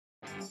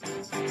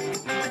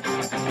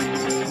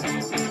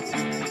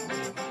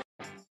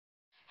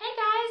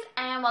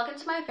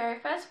to my very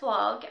first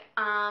vlog.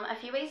 A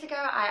few weeks ago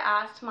I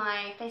asked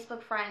my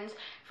Facebook friends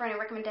for any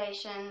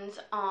recommendations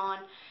on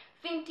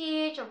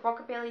vintage or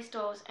rockabilly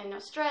stores in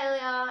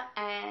Australia,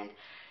 and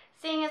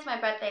seeing as my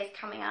birthday is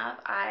coming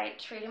up, I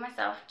treated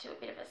myself to a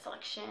bit of a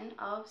selection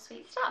of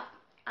sweet stuff.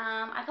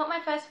 I thought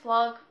my first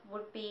vlog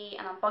would be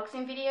an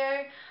unboxing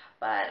video,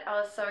 but I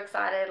was so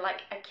excited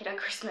like a kid on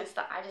Christmas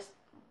that I just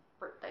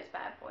ripped those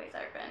bad boys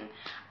open.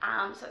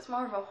 So it's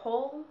more of a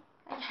haul,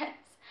 I guess.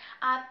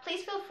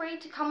 Please feel free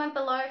to comment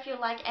below if you'd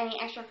like any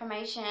extra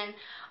information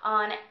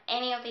on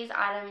any of these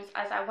items,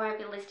 as I won't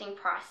be listing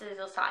prices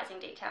or sizing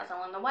details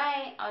along the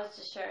way. I was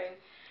just showing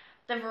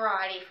the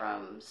variety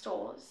from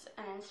stores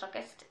and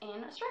stockists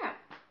in Australia.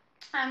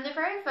 The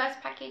very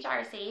first package I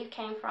received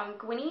came from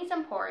Gwynnies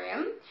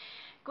Emporium.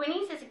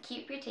 Gwynnies is a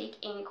cute boutique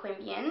in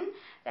Queanbeyan.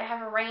 They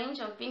have a range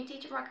of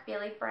vintage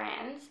rockabilly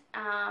brands.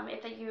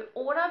 If you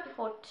order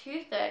before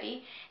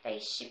 2:30, they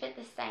ship it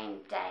the same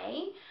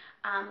day.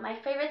 My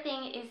favourite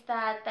thing is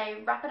that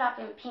they wrap it up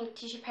in pink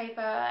tissue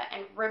paper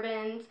and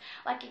ribbons,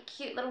 like a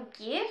cute little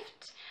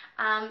gift.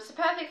 So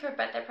perfect for a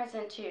birthday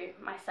present to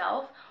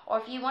myself,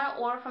 or if you want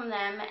to order from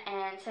them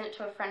and send it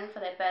to a friend for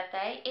their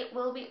birthday, it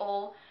will be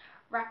all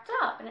wrapped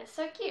up and it's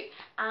so cute.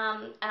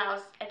 And I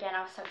was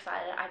so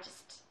excited. I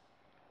just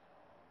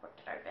ripped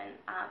it open.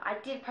 I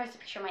did post a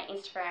picture on my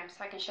Instagram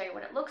so I can show you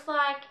what it looks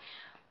like,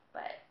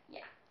 but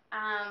yeah.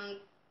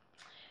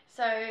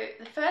 So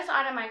the first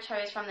item I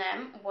chose from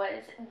them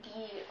was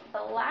the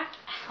black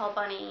Hell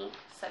Bunny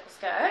circle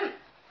skirt,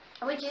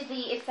 which is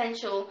the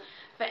essential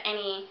for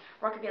any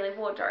rockabilly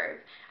wardrobe.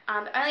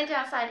 The only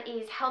downside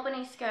is Hell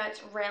Bunny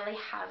skirts rarely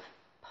have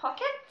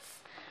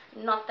pockets.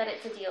 Not that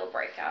it's a deal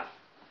breaker.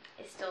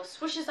 It still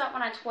swooshes up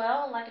when I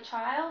twirl like a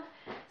child,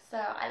 so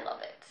I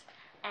love it.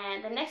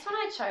 And the next one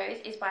I chose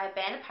is by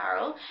Band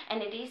Apparel,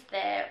 and it is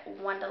their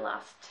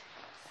Wanderlust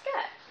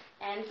skirt.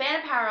 And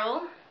Band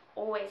Apparel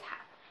always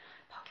have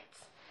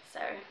pockets, so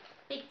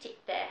big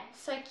tick there.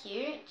 So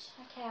cute.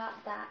 Check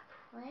out that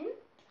print.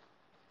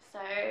 So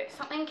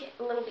something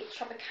a little bit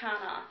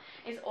Tropicana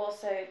is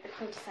also the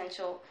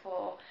quintessential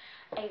for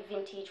a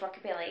vintage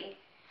rockabilly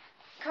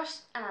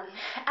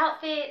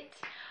outfit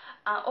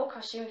or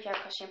costume if you have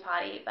a costume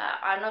party, but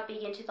I'm not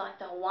big into like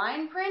the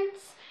Hawaiian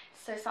prints,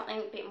 so something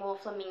a bit more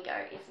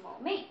flamingo is more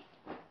me.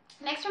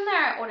 Next from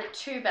there I ordered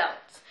two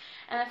belts,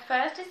 and the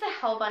first is the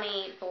Hell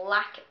Bunny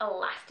black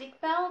elastic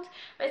belt,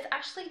 but it's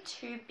actually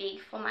too big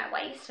for my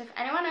waist. If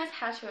anyone knows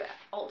how to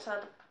alter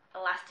the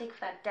elastic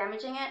without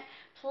damaging it,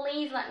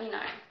 please let me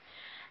know.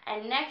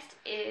 And next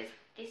is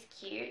this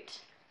cute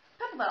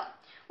purple belt,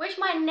 which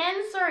my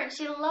nan saw and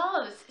she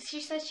loves. She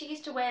says she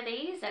used to wear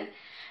these, and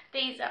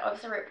these are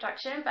obviously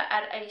reproduction, but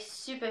add a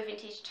super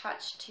vintage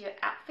touch to your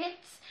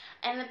outfits.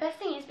 And the best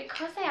thing is,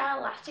 because they are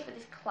elastic with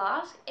this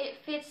clasp, it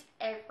fits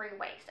every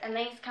waist. And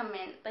these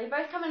they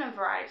both come in a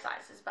variety of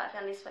sizes, but I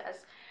found this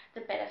as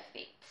the better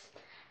fit.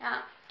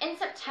 Now, in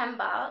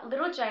September,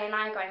 little Jay and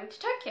I are going to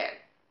Tokyo.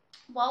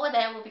 While we're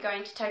there, we'll be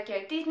going to Tokyo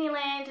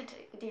Disneyland,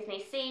 to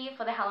Disney Sea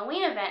for the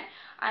Halloween event.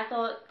 I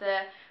thought the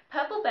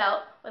purple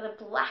belt with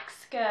a black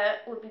skirt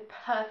would be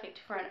perfect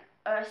for an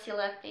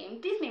Ursula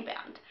themed Disney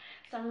bound.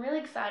 So I'm really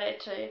excited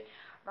to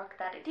rock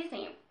that at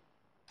Disney.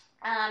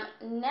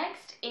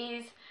 Next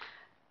is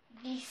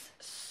this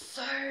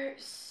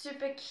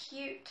super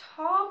cute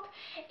top.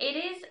 It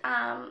is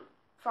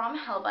from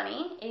Hell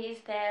Bunny. It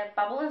is their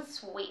Bubble and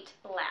Sweet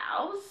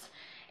blouse.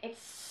 It's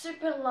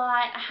super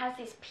light. It has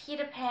this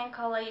Peter Pan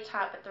collar. You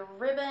tie it with the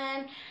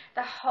ribbon.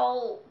 The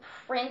whole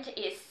print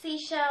is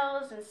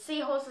seashells and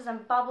seahorses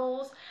and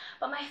bubbles.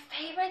 But my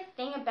favorite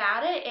thing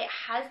about it, it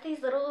has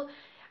these little,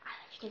 I don't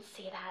know if you can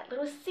see that,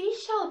 little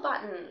seashell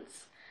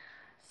buttons.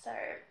 So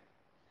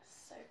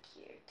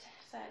cute.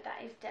 So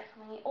that is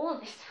definitely all of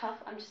this stuff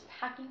I'm just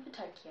packing for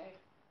Tokyo.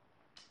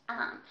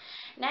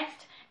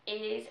 Next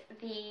is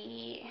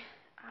the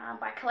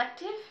by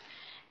Collective.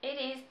 It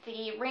is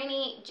the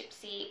Rainy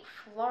Gypsy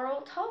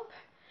floral top.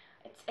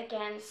 It's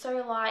again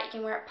so light, you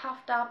can wear it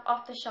puffed up,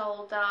 off the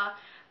shoulder,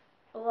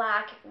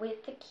 black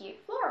with the cute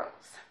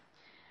florals.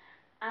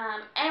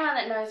 Anyone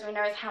that knows me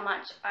knows how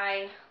much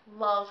I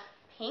love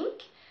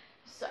pink,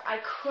 so I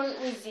couldn't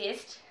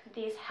resist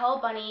this Hell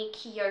Bunny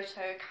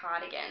Kyoto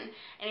cardigan,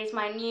 and it's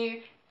my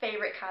new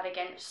favourite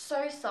cardigan.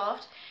 So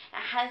soft. It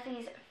has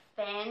these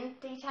fan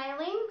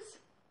detailings,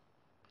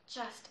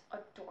 just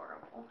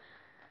adorable.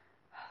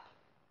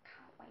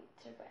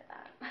 To wear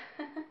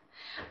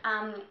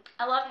that.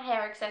 I love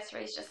hair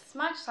accessories just as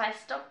much, so I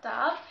stocked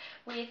up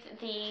with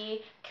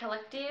the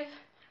Collective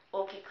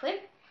Orchid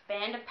Clip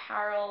Band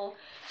Apparel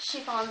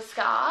chiffon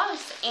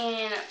scarves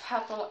in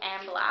purple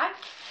and black,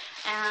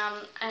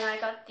 and I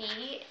got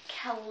the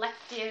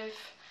Collective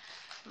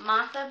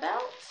Martha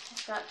belt.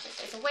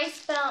 It's a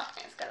waist belt,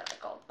 and it's got a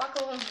gold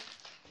buckle,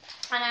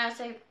 and I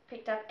also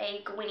picked up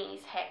a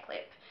Gwynnies hair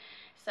clip.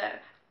 So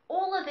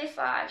all of this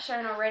I've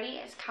shown already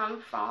has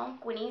come from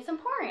Gwynnies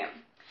Emporium.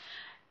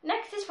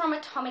 Next is from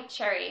Atomic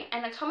Cherry,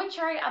 and Atomic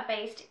Cherry are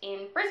based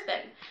in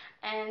Brisbane,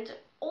 and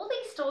all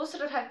these stores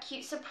sort of have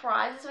cute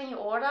surprises when you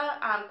order.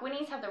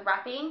 Gwynnies have the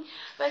wrapping,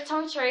 but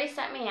Atomic Cherry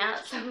sent me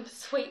out some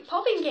sweet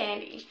popping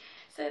candy,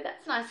 so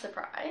that's a nice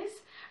surprise.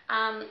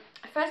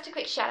 First, a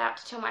quick shout out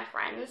to two of my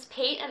friends,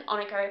 Pete and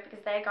Oniko,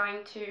 because they're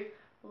going to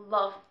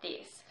love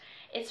this.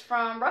 It's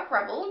from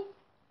Rockabilly,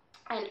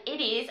 and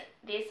it is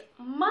this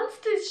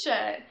Monsters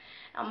shirt.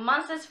 Now,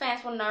 Monsters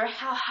fans will know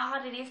how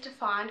hard it is to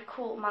find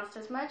cool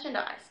Monsters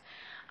merchandise.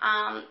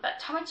 But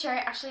Atomic Cherry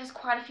actually has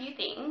quite a few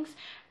things,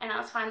 and I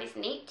was finding this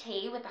neat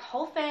tee with the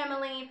whole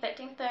family,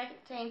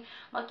 1313,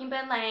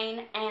 Mockingbird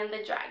Lane, and the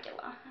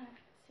Dragula.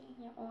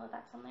 Yeah, all of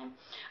that's on there.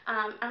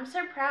 I'm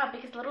so proud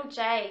because little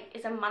Jay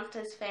is a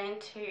Monsters fan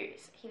too.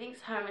 So he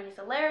thinks Herman is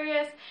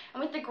hilarious,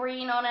 and with the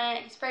green on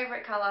it, his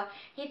favourite colour,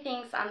 he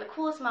thinks I'm the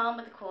coolest mum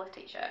with the coolest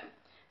t-shirt.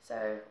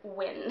 So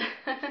win.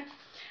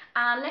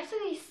 Next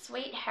are these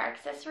sweet hair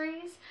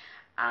accessories.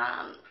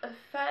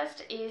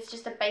 First is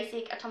just a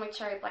basic Atomic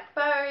Cherry black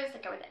bows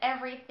that go with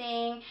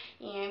everything.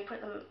 You put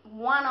them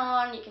one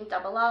on, you can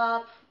double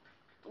up,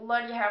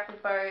 load your hair up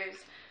with bows.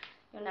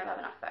 You'll never have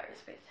enough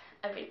bows with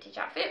a vintage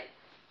outfit.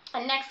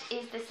 And next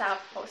is the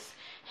Sourpuss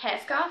hair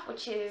scarf,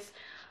 which is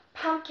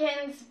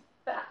pumpkins,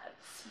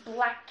 bats,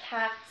 black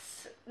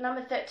cats,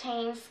 number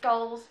 13,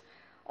 skulls,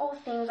 all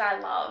things I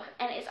love.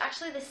 And it's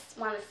actually this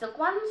one of the silk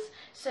ones.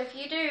 So if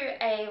you do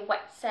a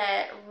wet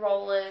set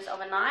rollers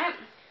overnight,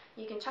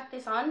 you can chuck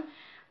this on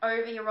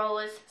over your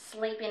rollers,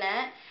 sleep in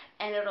it,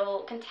 and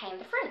it'll contain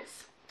the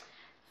frizz.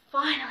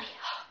 Finally,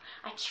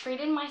 I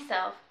treated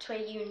myself to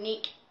a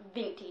unique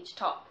vintage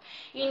top.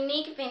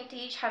 Unique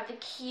Vintage have the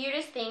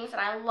cutest things,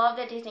 and I love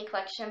their Disney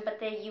collection, but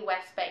they're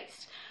US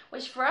based,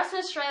 which for us in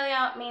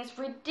Australia means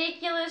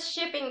ridiculous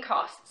shipping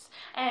costs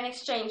and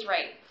exchange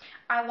rate.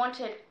 I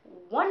wanted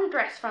one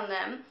dress from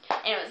them,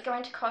 and it was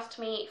going to cost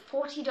me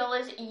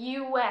 $40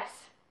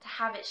 US to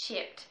have it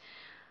shipped.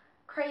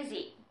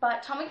 Crazy.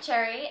 But Atomic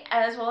Cherry,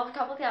 as well as a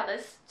couple of the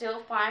others,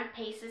 still find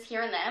pieces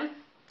here and there,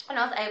 and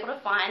I was able to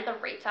find the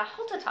Rita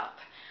halter top.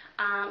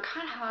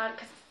 Kind of hard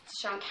because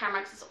it's shown on camera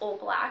because it's all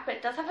black, but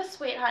it does have a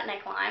sweetheart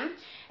neckline,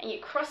 and you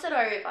cross it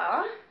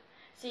over,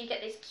 so you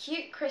get this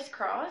cute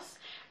crisscross,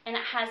 and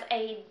it has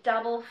a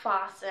double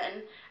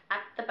fasten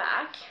at the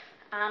back,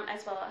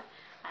 as well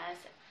as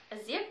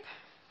a zip.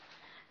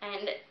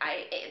 And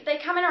they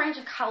come in a range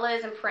of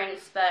colours and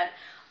prints, but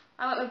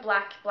I went with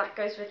black. Black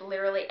goes with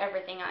literally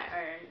everything I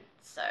own,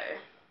 so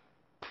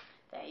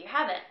there you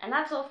have it. And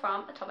that's all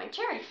from Atomic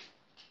Cherry.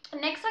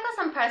 Next, I got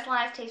some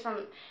personalised tees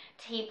from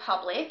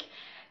TeePublic.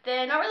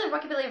 They're not really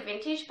Rockabilly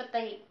vintage, but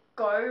they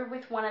go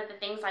with one of the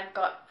things I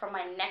got from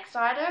my next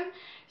item.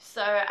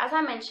 So, as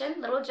I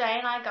mentioned, little Jay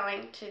and I are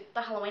going to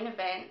the Halloween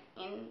event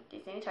in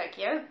Disney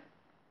Tokyo.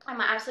 And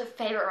my absolute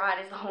favourite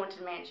ride is the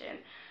Haunted Mansion.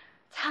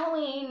 It's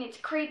Halloween, it's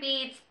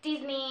creepy, it's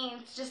Disney,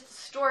 it's just the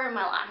story of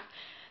my life.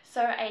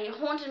 So a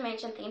Haunted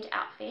Mansion themed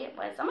outfit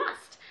was a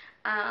must.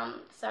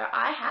 So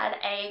I had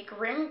a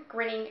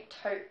grinning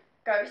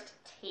ghost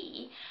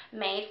tee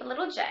made for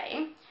little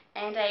Jay,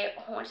 and a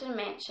Haunted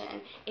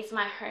Mansion is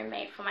my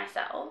homemade for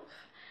myself.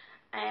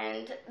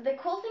 And the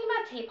cool thing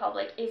about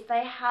TeePublic is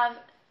they have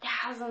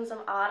thousands of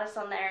artists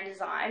on there and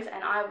designs,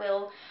 and I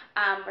will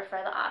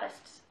refer the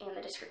artists in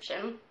the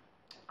description.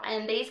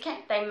 And these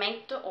they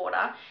make to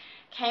order,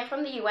 came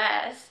from the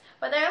US,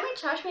 but they only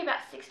charged me about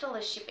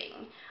 $6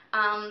 shipping.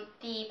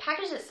 The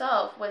package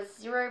itself was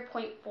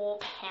 0.4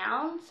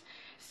 pounds,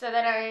 so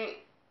they don't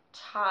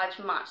charge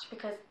much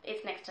because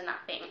it's next to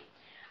nothing.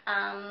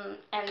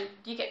 And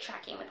you get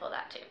tracking with all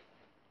that too.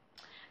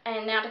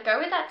 And now to go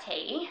with that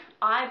tee,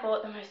 I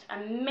bought the most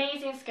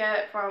amazing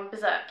skirt from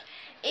Beserk.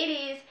 It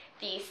is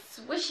the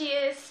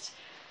swishiest,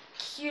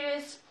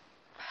 cutest,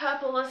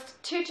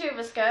 purplest tutu of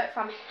a skirt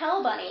from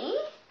Hell Bunny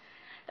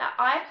that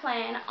I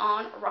plan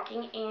on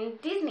rocking in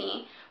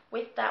Disney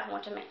with that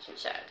Haunted Mansion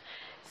shirt.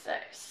 So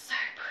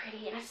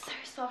pretty, and it's so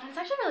soft, and it's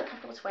actually really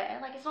comfortable to wear.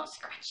 Like, it's not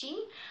scratchy.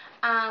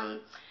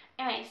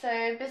 Anyway,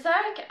 so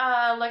Beserk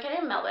are located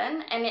in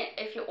Melbourne, and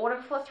if you order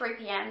before 3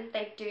 PM,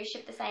 they do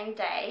ship the same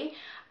day.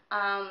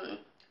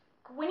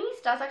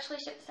 Gwynnies does actually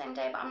ship the same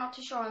day, but I'm not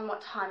too sure on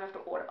what time you have to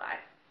order by.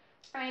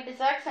 I mean,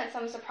 Beserk sent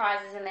some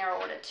surprises in their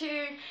order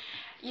too.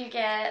 You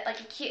get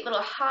like a cute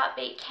little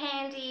heartbeat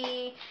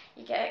candy.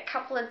 You get a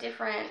couple of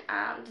different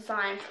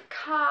designs of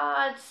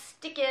cards,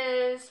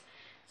 stickers.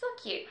 It's all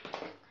cute.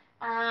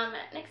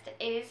 Next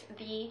is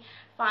the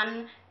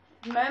fun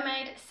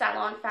Mermaid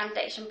Salon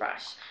foundation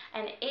brush,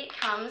 and it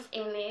comes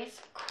in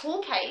this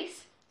cool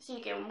case, so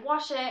you can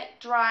wash it,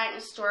 dry it,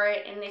 and store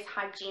it in this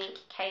hygienic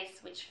case,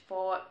 which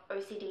for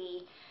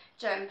OCD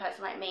germ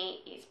person like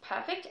me is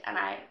perfect. And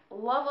I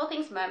love all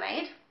things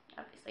mermaid,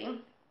 obviously.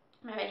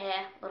 Mermaid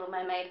hair, Little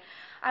Mermaid.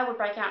 I would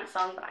break out in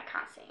song, but I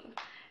can't sing.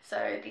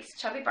 So this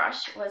chubby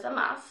brush was a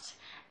must,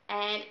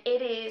 and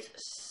it is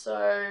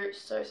so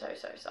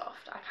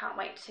soft. I can't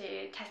wait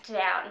to test it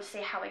out and see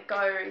how it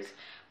goes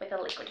with a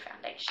liquid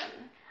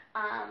foundation.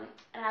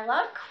 And I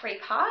love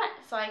crepe heart,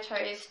 so I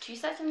chose 2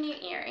 sets of new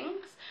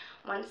earrings.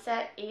 One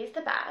set is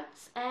the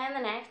bats, and the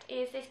next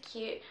is this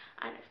cute,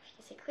 I don't know if you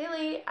can see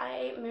clearly,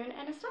 a moon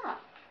and a star.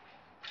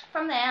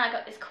 From there, I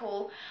got this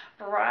cool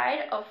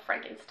Bride of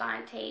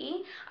Frankenstein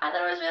tee. I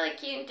thought it was really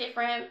cute and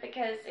different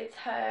because it's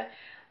her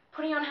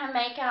putting on her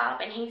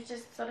makeup and he's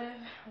just sort of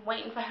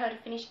waiting for her to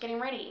finish getting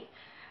ready,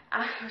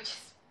 which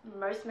is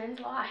most men's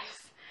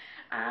lives,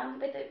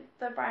 with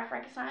the Bride of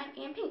Frankenstein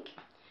in pink.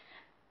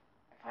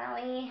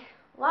 Finally,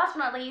 last but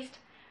not least,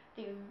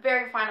 the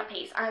very final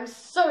piece. I'm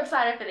so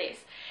excited for this.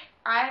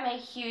 I'm a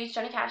huge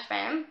Johnny Cash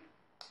fan.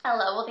 I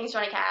love all things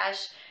Johnny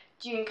Cash,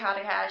 June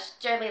Carter Cash,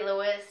 Jerry Lee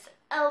Lewis,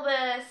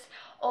 Elvis,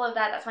 all of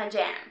that. That's my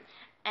jam.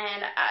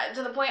 And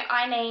to the point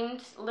I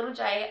named Little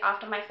J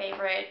after my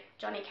favorite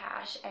Johnny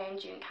Cash and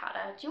June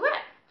Carter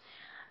duet.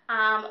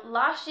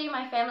 Last year,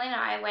 my family and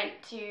I went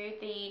to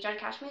the Johnny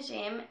Cash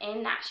Museum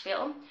in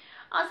Nashville.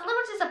 I was a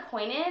little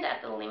disappointed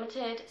at the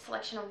limited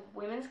selection of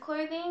women's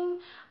clothing.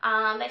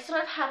 They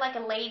sort of had like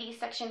a ladies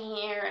section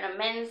here and a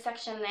men's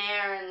section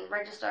there and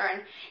register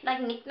and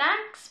like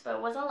knickknacks, but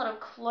it wasn't a lot of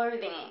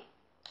clothing.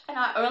 And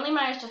I only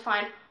managed to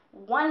find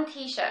one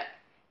t-shirt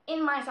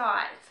in my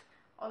size.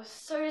 I was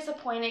so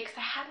disappointed because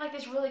they had like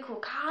this really cool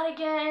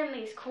cardigan,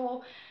 these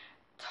cool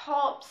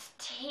tops,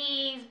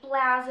 tees,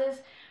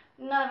 blouses,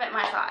 none of it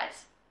my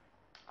size.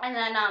 And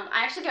then I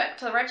actually got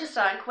to the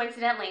register and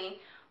coincidentally,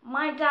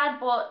 my dad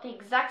bought the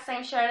exact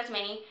same shirt as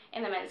me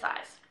in the men's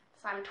size.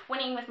 So I'm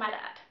twinning with my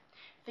dad.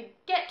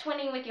 Forget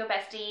twinning with your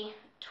bestie,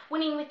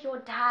 twinning with your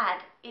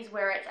dad is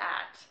where it's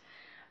at.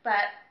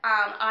 But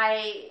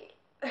I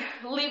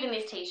live in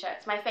this t-shirt,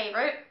 it's my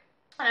favorite.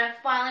 And I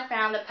finally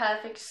found the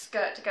perfect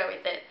skirt to go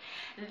with it.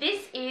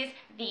 This is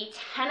the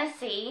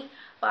Tennessee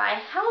by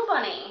Hell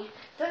Bunny.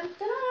 Dun, dun,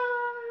 dun.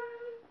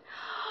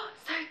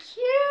 So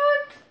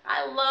cute!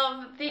 I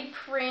love the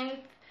print.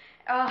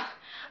 Oh.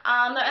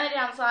 The only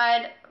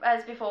downside,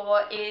 as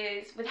before,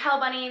 is with Hell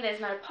Bunny, there's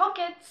no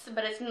pockets,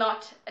 but it's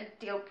not a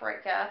deal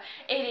breaker.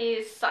 It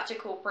is such a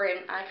cool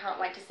print. I can't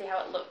wait to see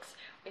how it looks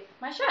with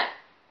my shirt.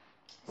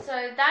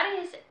 So that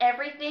is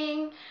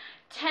everything.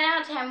 10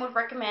 out of 10 would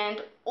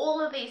recommend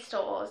all of these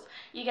stores.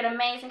 You get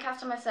amazing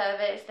customer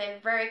service, they're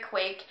very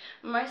quick.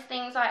 Most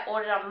things I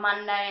ordered on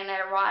Monday and they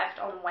arrived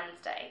on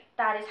Wednesday.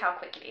 That is how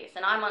quick it is,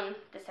 and I'm on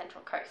the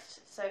Central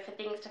Coast. So for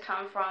things to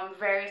come from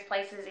various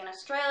places in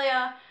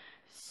Australia,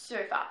 so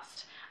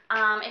fast.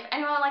 If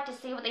anyone would like to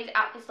see what these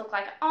outfits look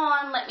like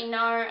on, let me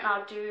know and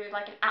I'll do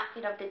like an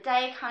outfit of the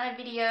day kind of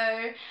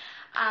video.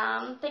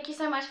 Thank you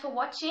so much for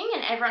watching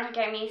and everyone who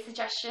gave me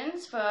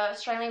suggestions for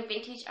Australian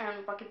vintage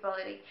and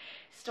rockabilly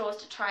stores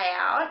to try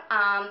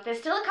out. There's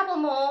still a couple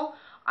more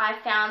I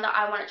found that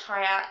I want to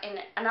try out in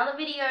another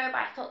video, but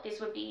I thought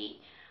this would be